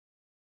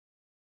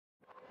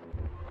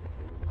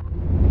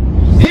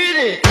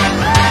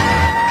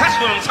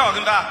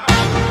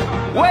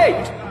Wait!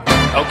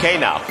 Okay,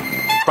 now,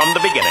 from the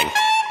beginning.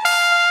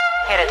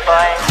 Hit it,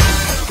 boys.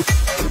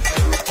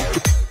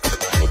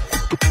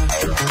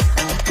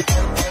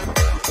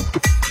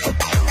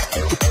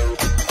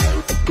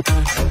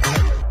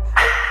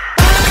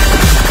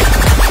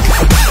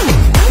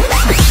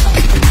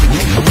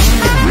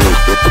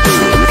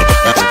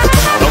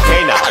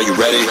 Okay, now. Are you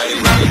ready?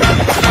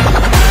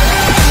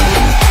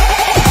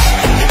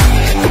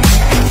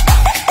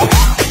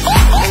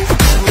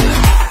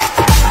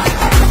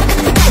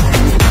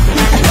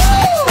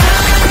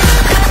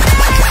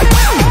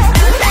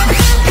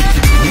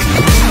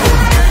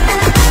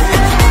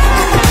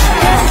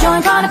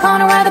 Join on the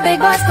corner where the big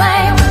boys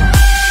play.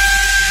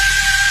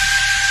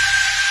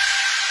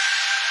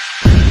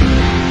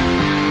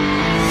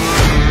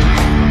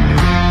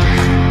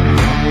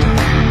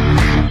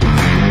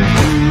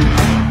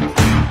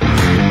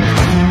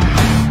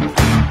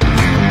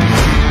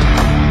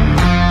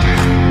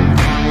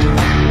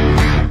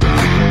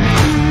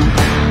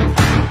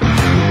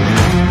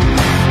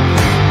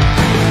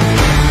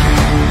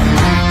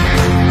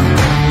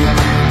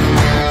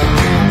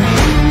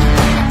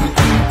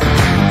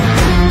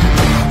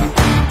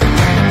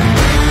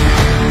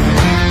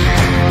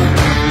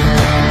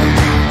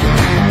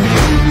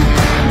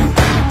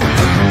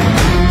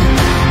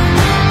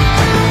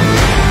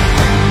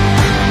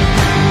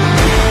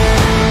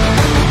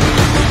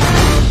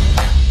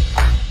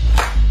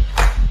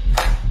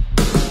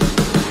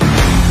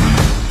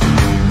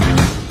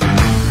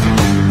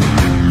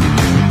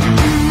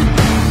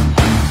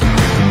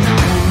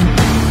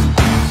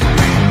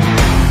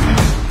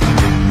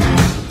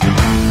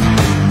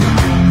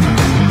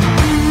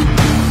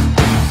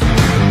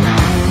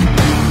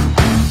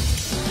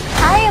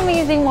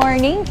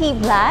 Morning,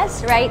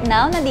 T-Blast! Right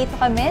now, nandito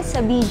kami sa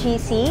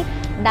BGC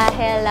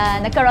dahil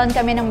nagkaroon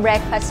kami ng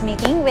breakfast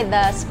meeting with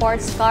the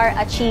sports car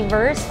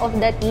achievers of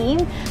the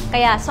team.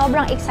 Kaya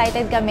sobrang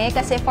excited kami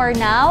kasi for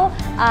now,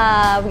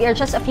 we are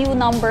just a few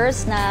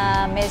numbers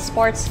na may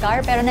sports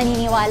car. Pero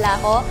naniniwala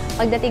ko,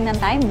 pagdating ng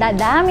time,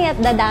 dadami at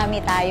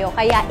dadami tayo.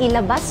 Kaya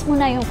ilabas mo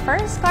na yung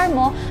first car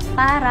mo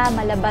para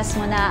malabas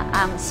mo na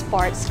ang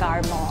sports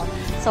car mo.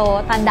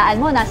 So,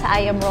 tandaan mo, nasa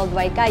I Am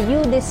Worldwide ka,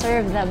 you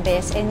deserve the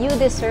best and you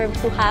deserve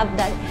to have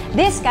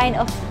this kind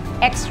of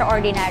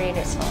extraordinary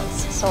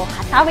results. So,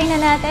 hatawin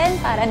na natin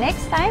para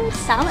next time,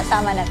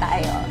 sama-sama na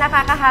tayo.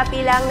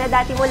 Nakaka-happy lang na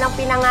dati mo lang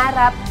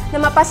pinangarap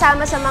na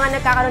mapasama sa mga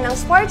nagkakaroon ng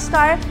sports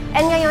car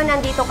and ngayon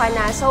nandito ka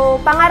na. So,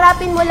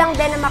 pangarapin mo lang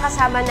din na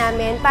makasama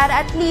namin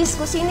para at least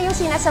kung sino yung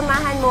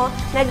sinasamahan mo,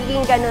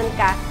 nagiging ganun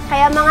ka.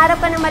 Kaya mangarap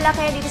ka ng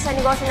malaki dito sa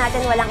negosyo natin,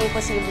 walang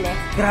imposible.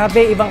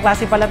 Grabe, ibang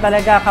klase pala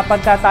talaga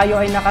kapag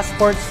tayo ay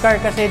naka-sports car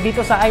kasi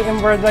dito sa I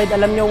Am Worldwide,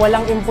 alam nyo,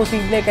 walang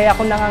imposible. Kaya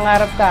kung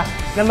nangangarap ka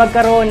na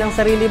magkaroon ng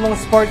sarili mong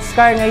sports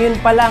car, ngayon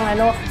pa lang,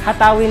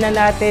 hatawin na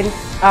natin,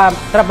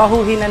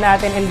 trabahuhin na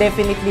natin, and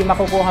definitely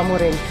makukuha mo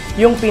rin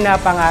yung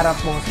pinapangarap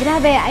mo.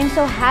 Grabe, I'm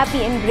so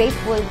happy and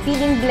grateful.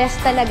 Feeling blessed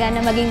talaga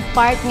na maging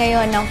part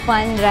ngayon ng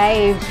Fun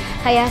Drive.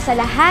 Kaya sa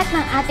lahat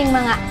ng ating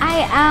mga I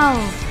Am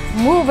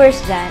movers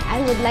dyan,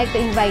 I would like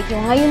to invite you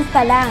ngayon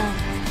pa lang,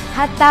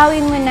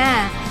 hatawin mo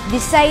na,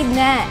 decide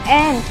na,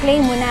 and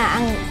claim mo na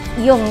ang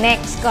yung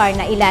next car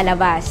na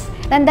ilalabas.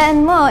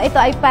 Tandaan mo, ito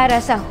ay para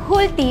sa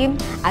whole team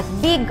at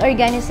big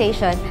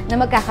organization na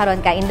magkakaroon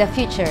ka in the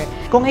future.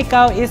 Kung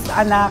ikaw is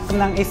anak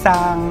ng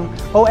isang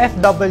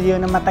OFW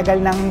na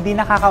matagal nang hindi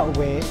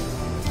nakakauwi,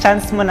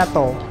 chance mo na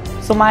to.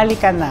 Sumali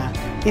ka na.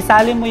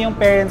 Isali mo yung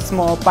parents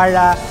mo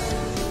para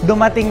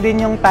dumating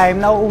din yung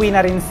time na uuwi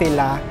na rin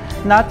sila.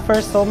 Not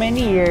for so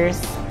many years,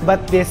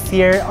 but this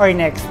year or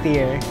next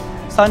year.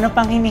 So ano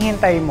pang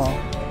hinihintay mo?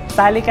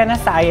 Sali ka na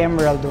sa I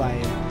Am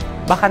Worldwide.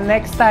 Baka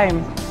next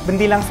time,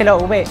 hindi lang sila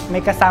uwi,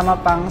 may kasama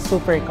pang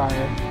supercar.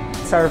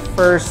 It's our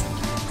first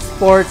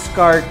sports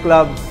car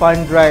club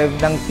fun drive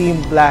ng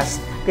Team Blast.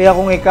 Kaya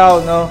kung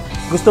ikaw,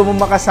 gusto mo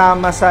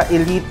makasama sa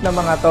elite na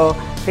mga to,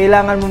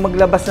 kailangan mo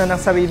maglabas na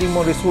ng sarili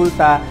mong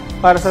resulta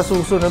para sa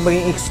susunod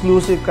maging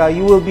exclusive ka.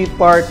 You will be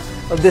part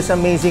of this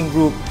amazing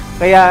group.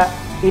 Kaya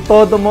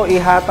itodo mo,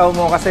 ihataw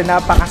mo kasi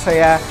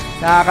napakasaya.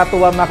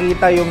 Nakakatuwa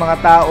makita yung mga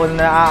tao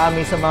na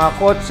naaami sa mga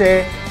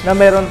kotse na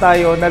meron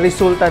tayo na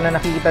resulta na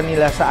nakikita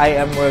nila sa I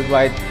Am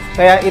Worldwide.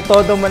 Kaya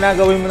itodo mo na,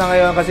 gawin mo na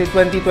ngayon kasi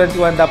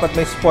 2021 dapat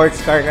may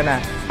sports car ka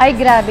na. Ay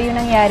grabe yung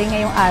nangyari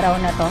ngayong araw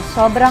na to.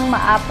 Sobrang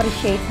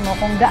ma-appreciate mo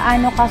kung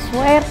gaano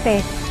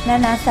kaswerte na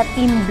nasa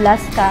Team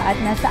Blast ka at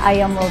nasa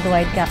I Am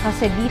Worldwide ka.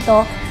 Kasi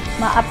dito,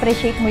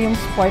 ma-appreciate mo yung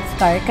sports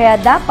car. Kaya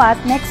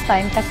dapat next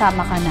time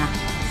kasama ka na.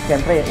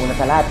 Siyempre, una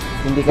sa lahat,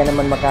 hindi ka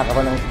naman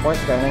magkakaroon ng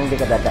sports car na hindi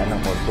ka dadaan ng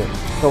kotse.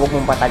 So, huwag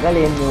mong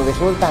patagalin yung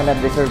resulta na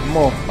deserve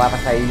mo para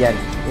sa iyan.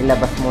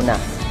 Ilabas mo na.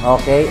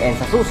 Okay? And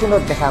sa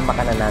susunod, kasama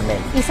ka na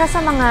namin. Isa sa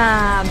mga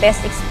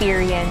best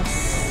experience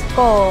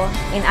ko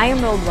in I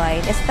Am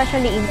Worldwide,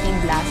 especially in Team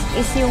Blast,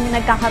 is yung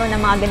nagkakaroon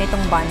ng mga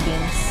ganitong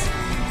bondings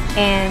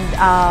and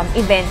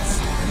events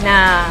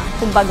na,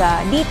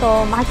 kumbaga,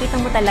 dito, makikita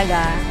mo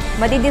talaga,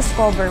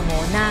 madidiscover mo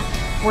na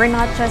we're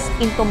not just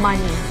into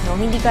money, no?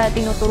 Hindi ka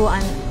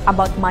tinuturuan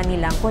about money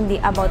lang,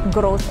 kundi about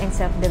growth and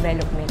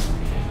self-development.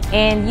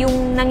 And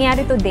yung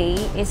nangyari today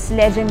is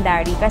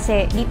legendary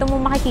kasi dito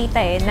mo makikita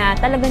na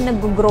talagang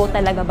nag-grow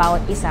talaga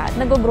bawat isa at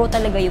nag-grow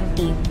talaga yung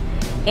team.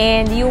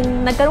 And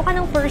yung nagkaroon ka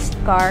ng first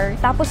car,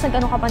 tapos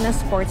nagkaroon ka pa ng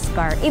sports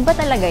car, iba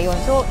talaga yon.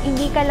 So,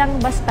 hindi ka lang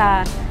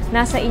basta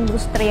nasa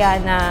industriya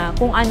na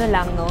kung ano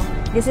lang, no?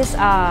 This is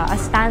a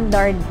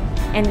standard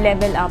and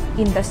level up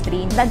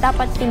industry na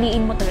dapat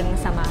piliin mo talagang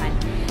samahan.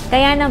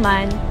 Kaya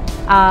naman,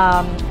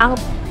 ang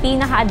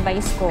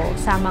pinaka-advice ko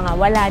sa mga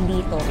wala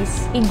dito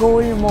is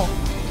i-goal mo.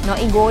 No,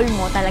 i-goal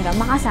mo talaga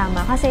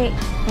makasama kasi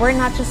we're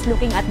not just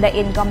looking at the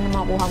income na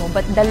makuha mo,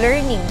 but the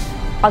learning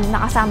pag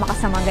nakasama ka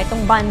sa mga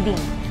ganitong bonding.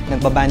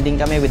 Nagbabanding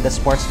kami with the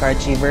Sports Car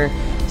Achiever.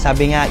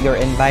 Sabi nga,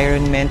 your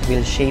environment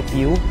will shape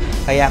you.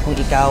 Kaya kung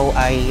ikaw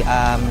ay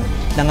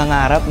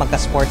nangangarap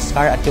magka-sports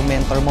car at yung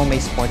mentor mo may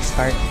sports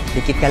car,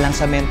 dikit ka lang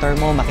sa mentor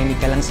mo, makinig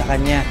ka lang sa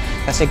kanya.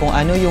 Kasi kung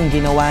ano yung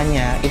ginawa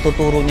niya,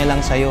 ituturo niya lang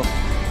sa'yo.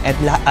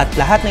 At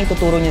lahat na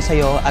ituturo niya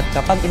sa'yo at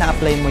kapag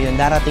ina-apply mo yun,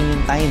 darating yung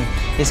time.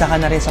 Isa ka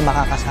na rin sa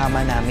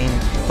makakasama namin.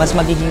 Mas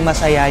magiging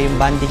masaya yung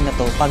bonding na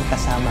to pag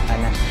kasama ka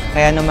na.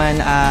 Kaya naman,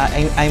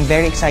 I'm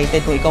very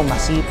excited kung ikaw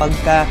masipag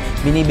ka,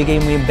 binibigay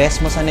mo yung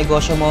best mo sa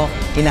negosyo mo,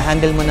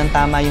 hinahandle mo ng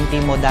tama yung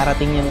team mo,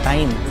 darating yung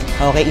time.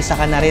 Okay, isa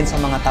ka na rin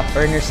sa mga top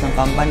earners ng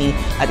company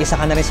at isa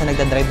ka na rin sa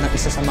nagdadrive ng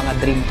isa sa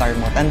mga dream car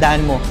mo.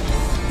 Tandaan mo,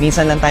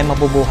 minsan lang tayo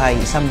mabubuhay,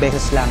 isang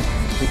beses lang,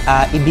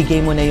 ibigay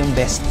mo na yung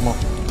best mo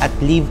at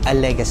leave a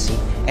legacy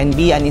and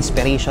be an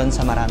inspiration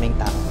sa maraming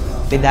tao.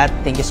 With that,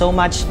 thank you so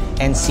much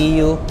and see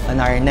you on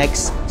our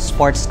next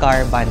Sports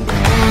Car Bonding.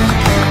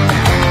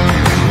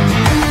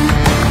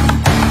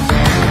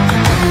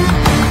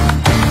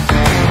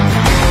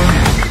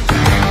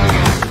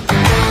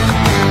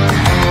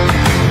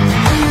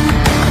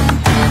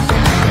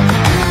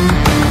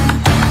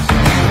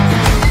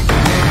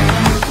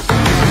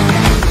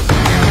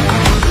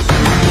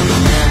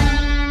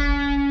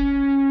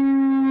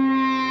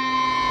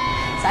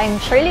 I'm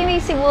Shirley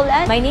May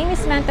Sibulan. My name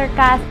is Mentor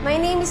Kath. My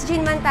name is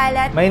Jean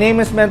Mantalat. My name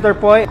is Mentor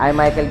Poy.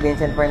 I'm Michael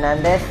Vincent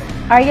Fernandez.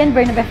 Arian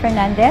Bernabe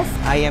Fernandez.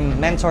 I am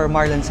Mentor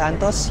Marlon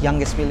Santos,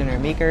 youngest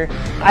millionaire maker.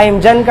 I am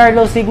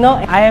Giancarlo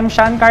Signo. I am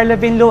Sean Carlo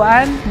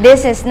Binluan.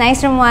 This is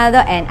Nice Romualdo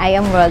and I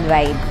am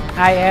worldwide.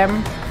 I am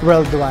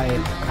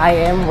worldwide. I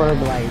am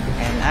worldwide.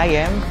 And I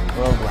am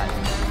worldwide.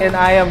 And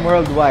I am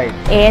worldwide.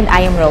 And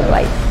I am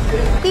worldwide.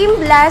 Team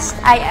Blast,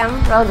 I am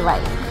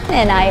worldwide.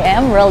 And I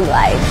am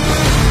worldwide.